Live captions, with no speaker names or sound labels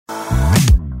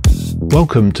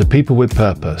Welcome to People with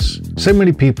Purpose. So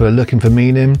many people are looking for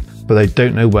meaning, but they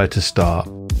don't know where to start.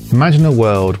 Imagine a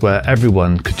world where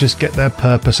everyone could just get their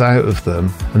purpose out of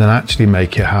them and then actually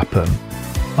make it happen.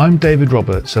 I'm David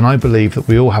Roberts, and I believe that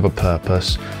we all have a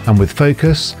purpose, and with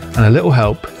focus and a little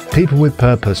help, people with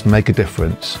purpose make a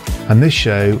difference. And this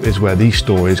show is where these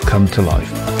stories come to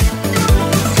life.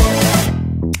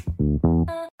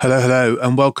 Hello,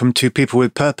 and welcome to People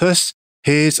with Purpose.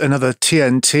 Here's another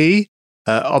TNT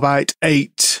about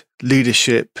 8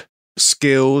 leadership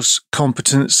skills,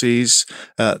 competencies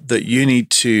that you need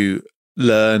to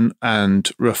learn and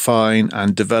refine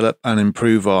and develop and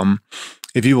improve on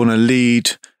if you want to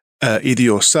lead either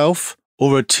yourself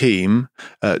or a team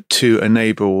to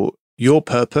enable your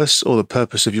purpose or the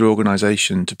purpose of your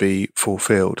organization to be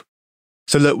fulfilled.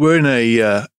 So look, we're in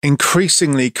a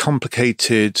increasingly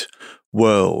complicated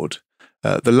world.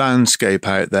 The landscape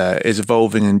out there is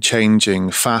evolving and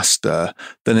changing faster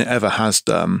than it ever has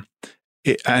done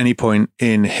at any point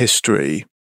in history.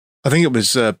 I think it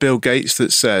was Bill Gates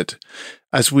that said,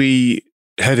 as we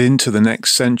head into the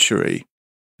next century,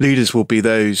 leaders will be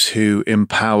those who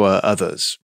empower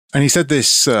others. And he said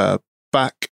this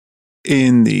back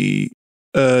in the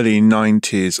early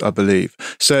 90s, I believe.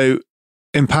 So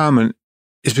empowerment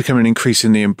is becoming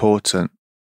increasingly important.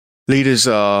 Leaders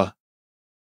are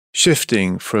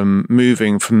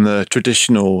moving from the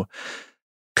traditional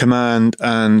command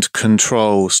and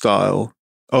control style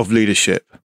of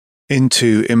leadership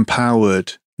into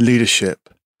empowered leadership.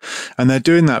 And they're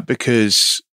doing that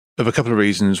because of a couple of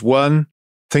reasons. One,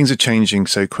 things are changing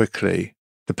so quickly.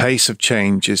 The pace of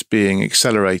change is being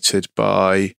accelerated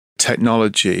by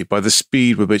technology, by the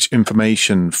speed with which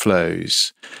information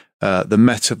flows, the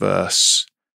metaverse.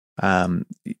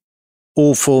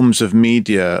 All forms of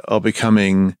media are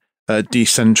becoming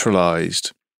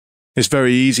decentralized. It's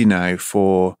very easy now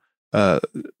for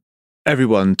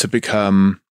everyone to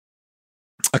become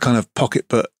a kind of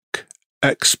pocketbook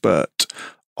expert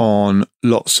on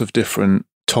lots of different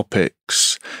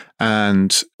topics.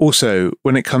 And also,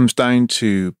 when it comes down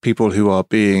to people who are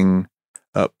being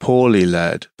poorly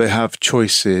led, they have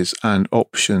choices and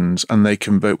options, and they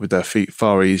can vote with their feet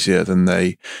far easier than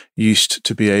they used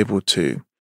to be able to.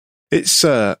 It's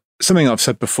something I've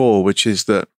said before, which is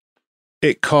that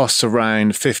it costs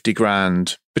around 50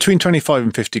 grand, between 25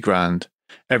 and 50 grand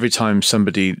every time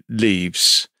somebody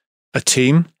leaves a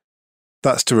team.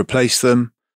 That's to replace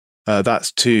them.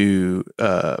 That's to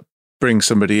bring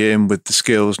somebody in with the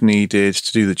skills needed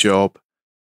to do the job.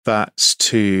 That's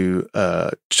to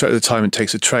the time it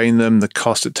takes to train them, the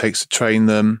cost it takes to train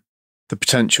them, the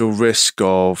potential risk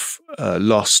of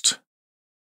lost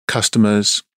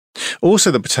customers.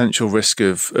 Also, the potential risk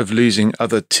of losing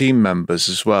other team members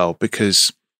as well, because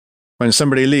when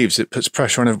somebody leaves, it puts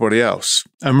pressure on everybody else.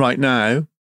 And right now,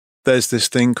 there's this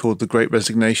thing called the Great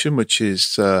Resignation, which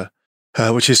is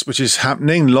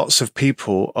happening. Lots of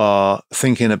people are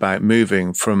thinking about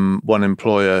moving from one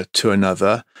employer to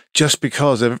another, just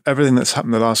because of everything that's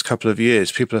happened the last couple of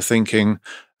years. People are thinking,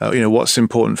 what's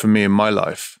important for me in my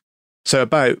life. So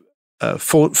about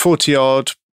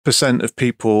 40-odd% of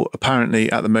people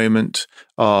apparently at the moment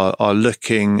are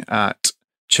looking at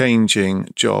changing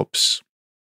jobs.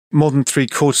 More than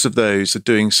 3/4 of those are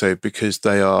doing so because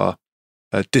they are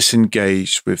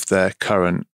disengaged with their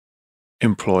current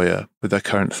employer, with their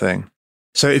current thing.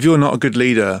 So if you're not a good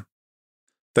leader,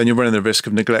 then you're running the risk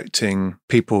of neglecting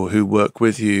people who work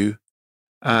with you.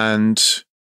 And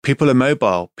people are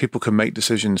mobile. People can make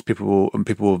decisions. People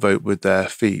will vote with their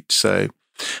feet. So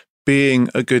being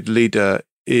a good leader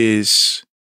is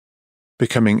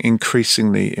becoming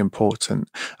increasingly important,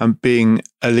 and being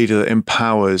a leader that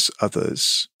empowers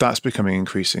others, that's becoming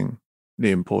increasingly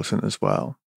important as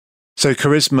well. So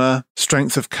charisma,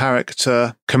 strength of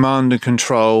character, command and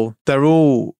control, they're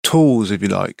all tools, if you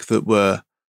like, that were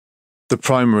the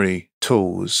primary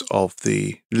tools of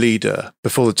the leader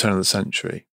before the turn of the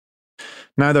century.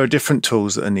 Now there are different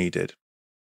tools that are needed.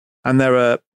 And there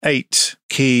are 8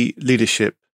 key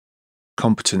leadership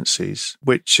competencies,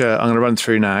 which I'm going to run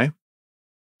through now.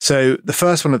 So the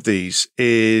first one of these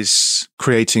is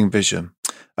creating vision.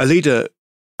 A leader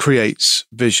creates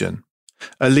vision.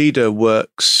 A leader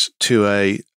works to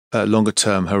a longer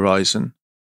term horizon.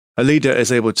 A leader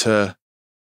is able to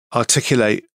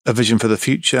articulate a vision for the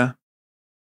future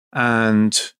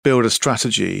and build a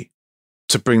strategy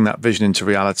to bring that vision into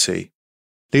reality.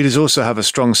 Leaders also have a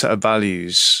strong set of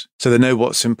values, so they know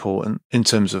what's important in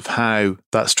terms of how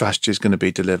that strategy is going to be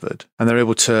delivered. And they're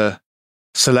able to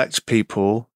select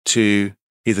people to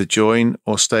either join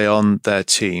or stay on their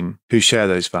team who share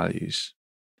those values.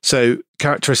 So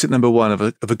characteristic number 1 of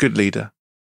a good leader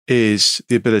is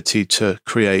the ability to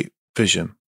create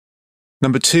vision.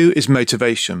 Number 2 is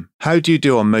motivation. How do you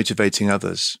do on motivating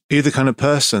others? Are you the kind of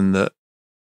person that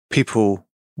people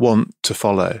want to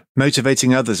follow?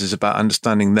 Motivating others is about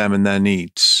understanding them and their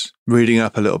needs, reading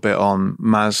up a little bit on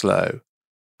Maslow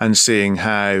and seeing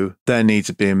how their needs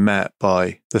are being met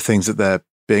by the things that they're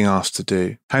being asked to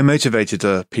do. How motivated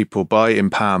are people by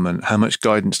empowerment? How much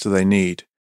guidance do they need?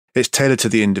 It's tailored to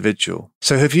the individual.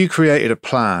 So have you created a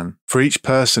plan for each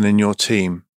person in your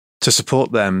team to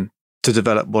support them to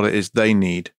develop what it is they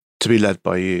need to be led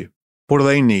by you? What do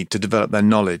they need to develop their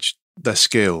knowledge, their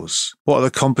skills? What are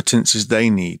the competencies they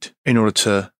need in order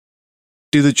to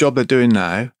do the job they're doing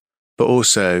now, but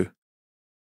also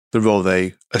the role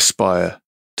they aspire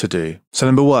to do? So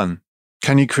number 1,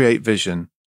 can you create vision?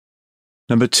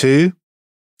 Number 2,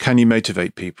 can you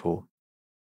motivate people?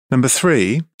 Number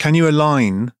 3, can you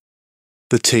align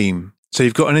the team? So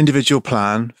you've got an individual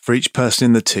plan for each person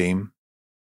in the team,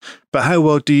 but how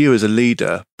well do you as a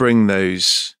leader bring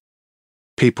those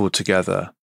people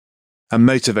together and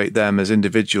motivate them as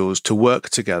individuals to work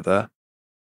together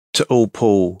to all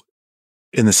pull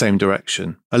in the same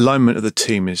direction? Alignment of the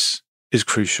team is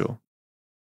crucial.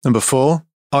 Number 4,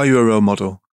 are you a role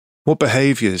model? What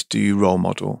behaviors do you role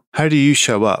model? How do you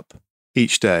show up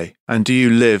each day? And do you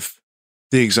live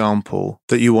the example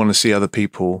that you want to see other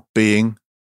people being,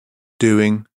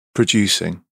 doing,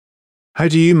 producing? How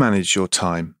do you manage your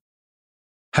time?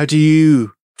 How do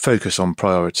you focus on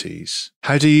priorities?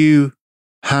 How do you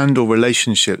handle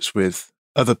relationships with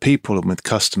other people and with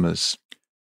customers?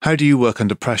 How do you work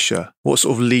under pressure? What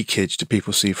sort of leakage do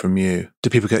people see from you? Do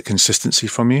people get consistency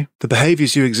from you? The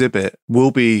behaviors you exhibit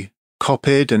will be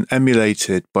copied and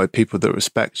emulated by people that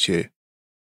respect you.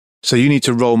 So you need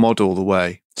to role model the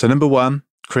way. So number 1,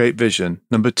 create vision.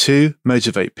 Number 2,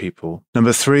 motivate people.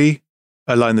 Number 3,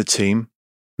 align the team.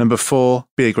 Number 4,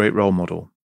 be a great role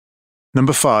model.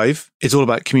 Number 5 is all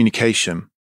about communication.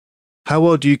 How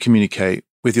well do you communicate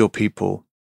with your people?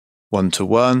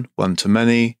 One-to-one,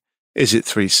 one-to-many? Is it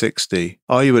 360?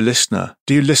 Are you a listener?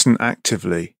 Do you listen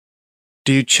actively?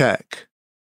 Do you check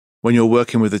when you're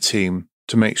working with a team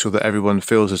to make sure that everyone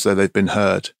feels as though they've been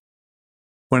heard?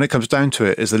 When it comes down to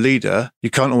it, as a leader, you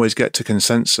can't always get to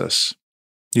consensus.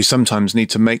 You sometimes need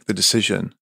to make the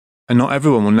decision, and not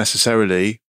everyone will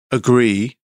necessarily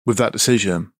agree with that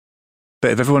decision.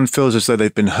 But if everyone feels as though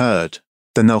they've been heard,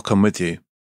 then they'll come with you.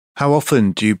 How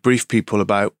often do you brief people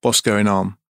about what's going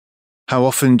on? How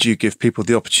often do you give people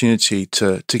the opportunity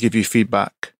to give you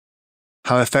feedback?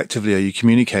 How effectively are you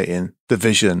communicating the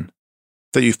vision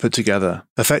that you've put together?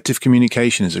 Effective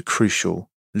communication is a crucial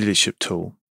leadership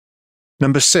tool.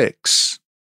 Number 6,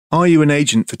 are you an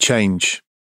agent for change?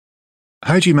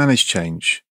 How do you manage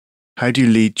change? How do you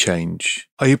lead change?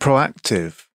 Are you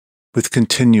proactive with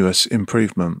continuous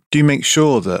improvement? Do you make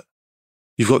sure that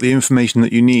you've got the information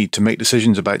that you need to make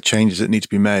decisions about changes that need to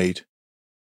be made,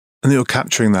 and that you're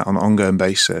capturing that on an ongoing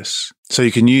basis so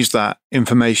you can use that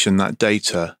information, that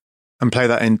data, and play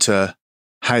that into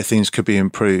how things could be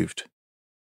improved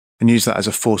and use that as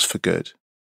a force for good?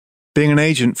 Being an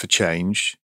agent for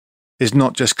change is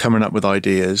not just coming up with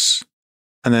ideas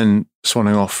and then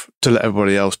swanning off to let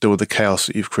everybody else deal with the chaos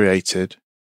that you've created.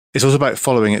 It's also about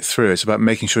following it through. It's about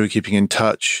making sure you're keeping in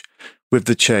touch with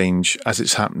the change as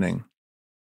it's happening.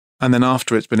 And then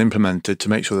after it's been implemented, to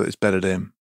make sure that it's bedded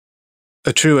in.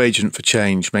 A true agent for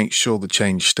change makes sure the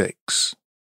change sticks.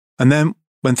 And then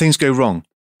when things go wrong,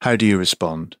 how do you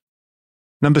respond?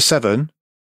 Number 7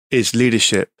 is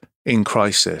leadership in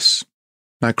crisis.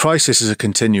 Now, crisis is a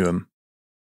continuum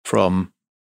from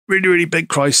really, really big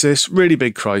crisis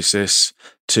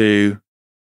to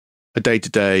a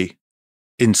day-to-day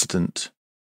incident.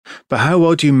 But how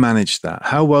well do you manage that?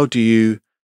 How well do you,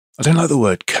 I don't like the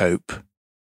word cope.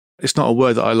 It's not a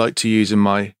word that I like to use in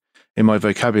my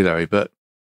vocabulary, but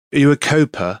are you a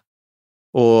coper,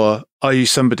 or are you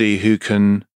somebody who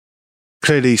can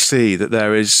clearly see that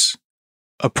there is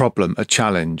a problem, a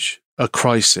challenge, a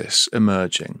crisis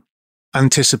emerging,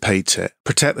 anticipate it,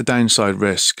 protect the downside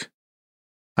risk,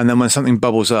 and then when something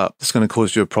bubbles up that's going to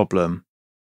cause you a problem,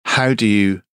 how do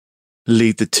you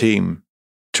lead the team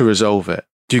to resolve it?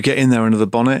 Do you get in there under the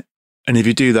bonnet? And if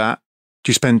you do that, do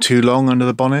you spend too long under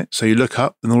the bonnet so you look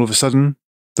up and all of a sudden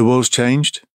the world's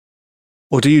changed?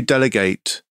 Or do you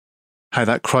delegate how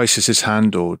that crisis is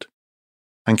handled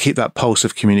and keep that pulse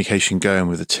of communication going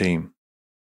with the team?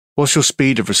 What's your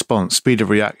speed of response, speed of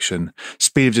reaction,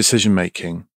 speed of decision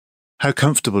making? How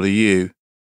comfortable are you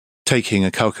taking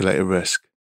a calculated risk,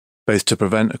 both to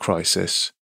prevent a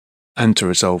crisis and to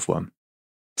resolve one?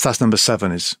 So that's number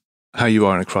 7, is how you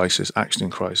are in a crisis, action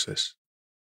in crisis.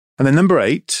 And then number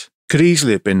 8, could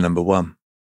easily have been number one.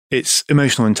 It's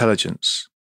emotional intelligence.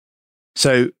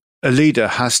 So a leader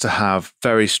has to have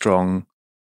very strong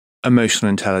emotional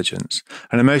intelligence.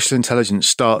 And emotional intelligence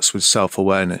starts with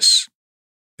self-awareness.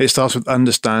 It starts with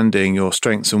understanding your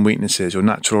strengths and weaknesses, your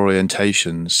natural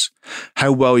orientations,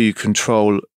 how well you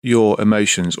control your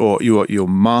emotions or your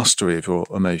mastery of your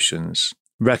emotions.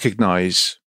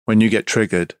 Recognize when you get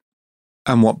triggered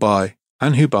and what by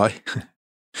and who by.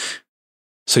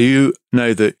 So you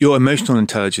know that your emotional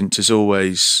intelligence is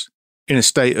always in a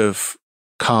state of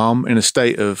calm, in a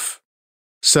state of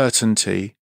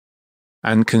certainty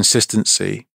and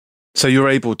consistency. So you're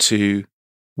able to,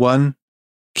 one,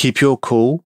 keep your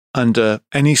cool under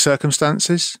any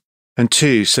circumstances, and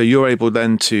two, so you're able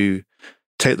then to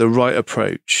take the right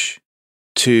approach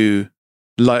to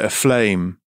light a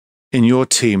flame in your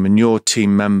team and your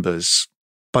team members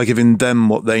by giving them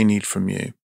what they need from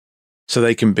you so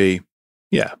they can be,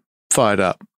 fired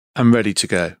up and ready to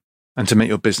go and to make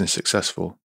your business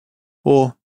successful.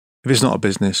 Or if it's not a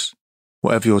business,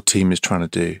 whatever your team is trying to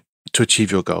do to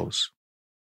achieve your goals.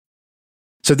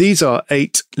 So these are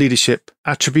 8 leadership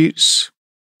attributes,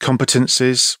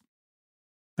 competencies.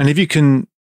 And if you can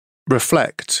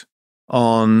reflect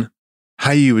on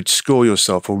how you would score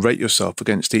yourself or rate yourself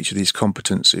against each of these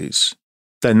competencies,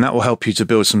 then that will help you to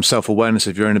build some self-awareness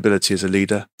of your own ability as a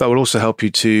leader. That will also help you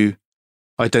to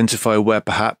identify where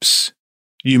perhaps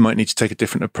you might need to take a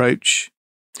different approach.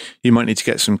 You might need to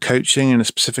get some coaching in a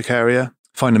specific area,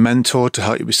 find a mentor to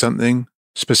help you with something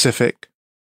specific.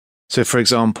 So for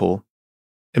example,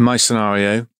 in my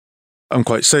scenario, I'm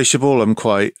quite sociable, I'm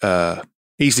quite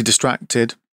easily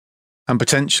distracted, and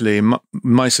potentially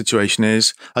my situation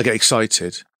is I get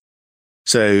excited.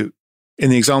 So in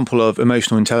the example of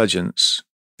emotional intelligence,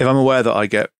 if I'm aware that I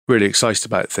get really excited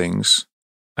about things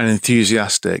and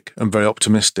enthusiastic and very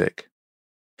optimistic,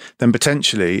 then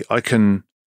potentially I can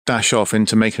dash off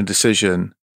into making a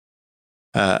decision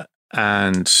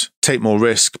and take more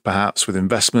risk, perhaps with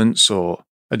investments or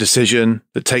a decision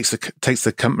that takes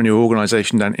the company or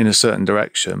organization down in a certain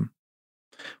direction.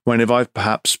 When if I've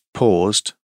perhaps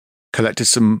paused, collected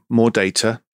some more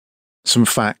data, some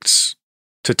facts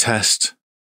to test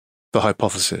the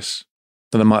hypothesis,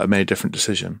 then I might have made a different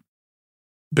decision.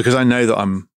 Because I know that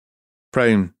I'm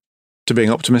prone to being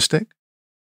optimistic.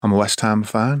 I'm a West Ham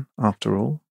fan, after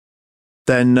all.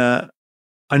 Then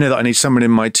I know that I need someone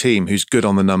in my team who's good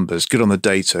on the numbers, good on the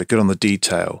data, good on the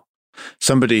detail.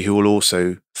 Somebody who will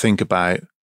also think about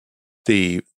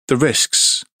the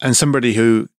risks, and somebody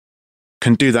who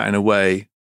can do that in a way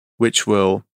which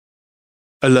will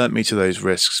alert me to those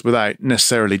risks without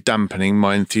necessarily dampening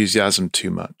my enthusiasm too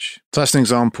much. So that's an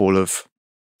example of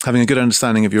having a good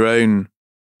understanding of your own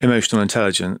emotional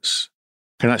intelligence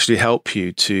can actually help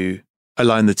you to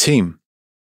align the team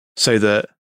so that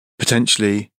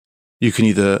potentially you can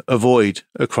either avoid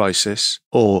a crisis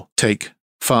or take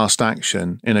fast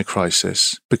action in a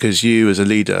crisis because you as a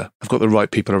leader have got the right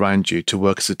people around you to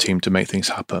work as a team to make things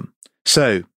happen.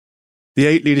 So the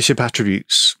 8 leadership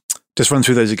attributes, just run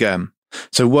through those again.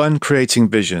 So 1, creating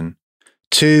vision.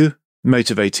 2,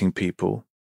 motivating people.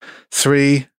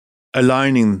 3,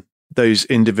 aligning those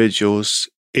individuals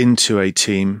into a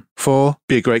team. 4,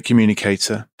 be a great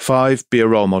communicator. 5, be a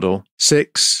role model.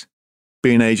 6,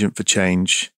 be an agent for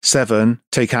change. 7,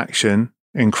 take action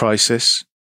in crisis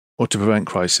or to prevent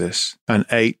crisis. And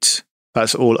 8,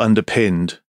 that's all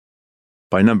underpinned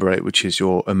by number 8, which is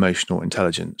your emotional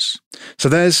intelligence. So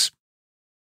there's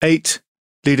 8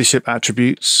 leadership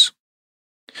attributes.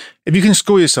 If you can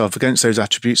score yourself against those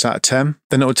attributes out of 10,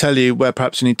 then it will tell you where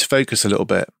perhaps you need to focus a little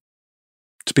bit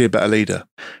to be a better leader.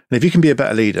 And if you can be a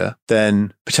better leader,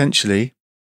 then potentially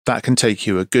that can take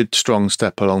you a good, strong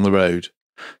step along the road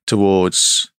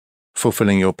towards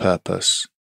fulfilling your purpose,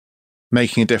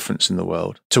 making a difference in the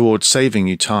world, towards saving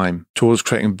you time, towards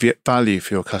creating value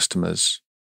for your customers,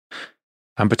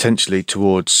 and potentially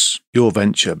towards your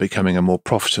venture becoming a more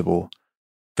profitable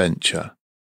venture,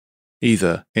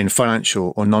 either in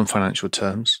financial or non-financial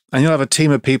terms. And you'll have a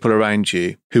team of people around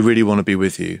you who really want to be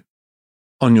with you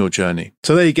on your journey.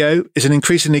 So there you go. It's an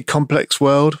increasingly complex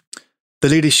world. The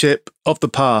leadership of the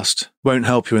past won't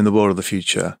help you in the world of the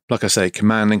future. Like I say,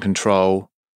 command and control,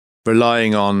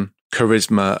 relying on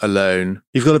charisma alone.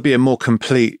 You've got to be a more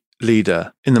complete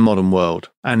leader in the modern world.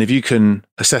 And if you can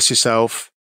assess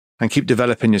yourself and keep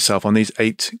developing yourself on these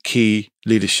 8 key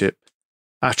leadership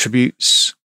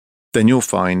attributes, then you'll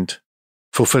find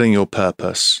fulfilling your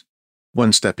purpose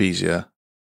one step easier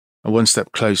and one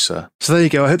step closer. So there you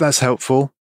go. I hope that's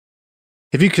helpful.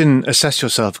 If you can assess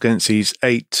yourself against these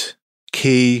 8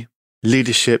 key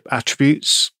leadership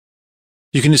attributes,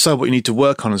 you can decide what you need to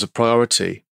work on as a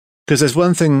priority Because there's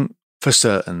one thing for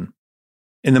certain.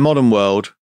 In the modern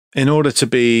world, in order to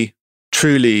be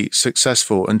truly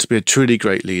successful and to be a truly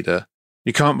great leader,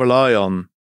 you can't rely on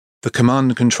the command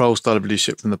and control style of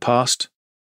leadership from the past.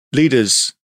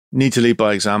 Leaders need to lead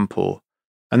by example,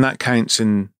 and that counts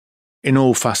in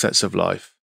all facets of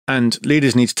life. And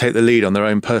leaders need to take the lead on their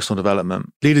own personal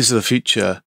development. Leaders of the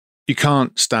future, you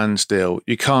can't stand still.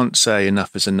 You can't say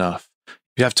enough is enough.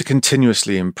 You have to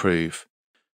continuously improve.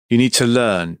 You need to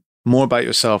learn more about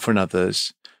yourself and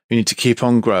others. You need to keep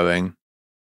on growing,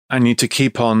 and you need to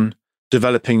keep on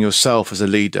developing yourself as a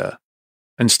leader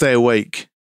and stay awake,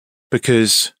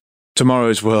 because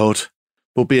tomorrow's world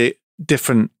will be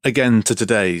different again to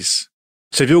today's.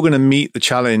 So if you're going to meet the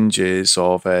challenges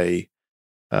of a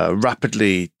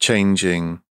rapidly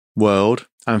changing world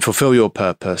and fulfill your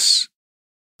purpose,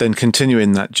 then continue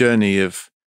in that journey of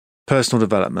personal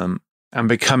development and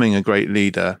becoming a great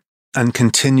leader, and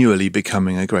continually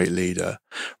becoming a great leader,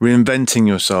 reinventing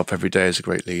yourself every day as a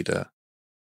great leader,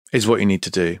 is what you need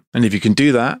to do. And if you can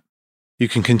do that, you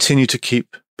can continue to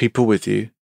keep people with you.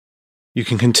 You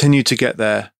can continue to get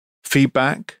their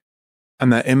feedback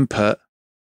and their input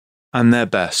and their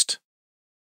best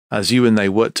as you and they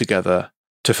work together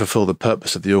to fulfill the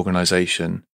purpose of the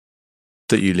organization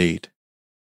that you lead.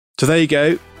 So there you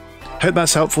go. Hope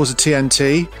that's helpful as a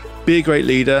TNT. Be a great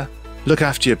leader. Look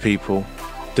after your people.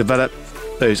 Develop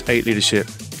those 8 leadership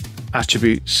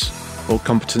attributes or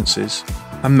competencies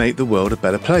and make the world a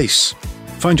better place.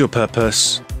 Find your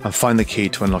purpose and find the key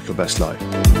to unlock your best life.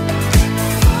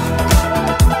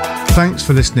 Thanks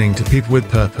for listening to People with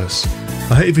Purpose.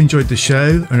 I hope you've enjoyed the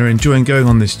show and are enjoying going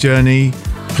on this journey.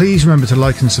 Please remember to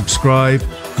like and subscribe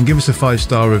and give us a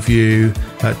 5-star review.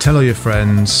 Tell all your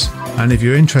friends. And if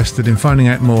you're interested in finding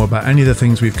out more about any of the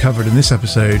things we've covered in this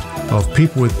episode of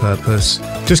People with Purpose,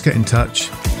 just get in touch.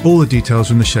 All the details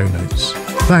are in the show notes.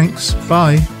 Thanks.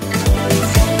 Bye.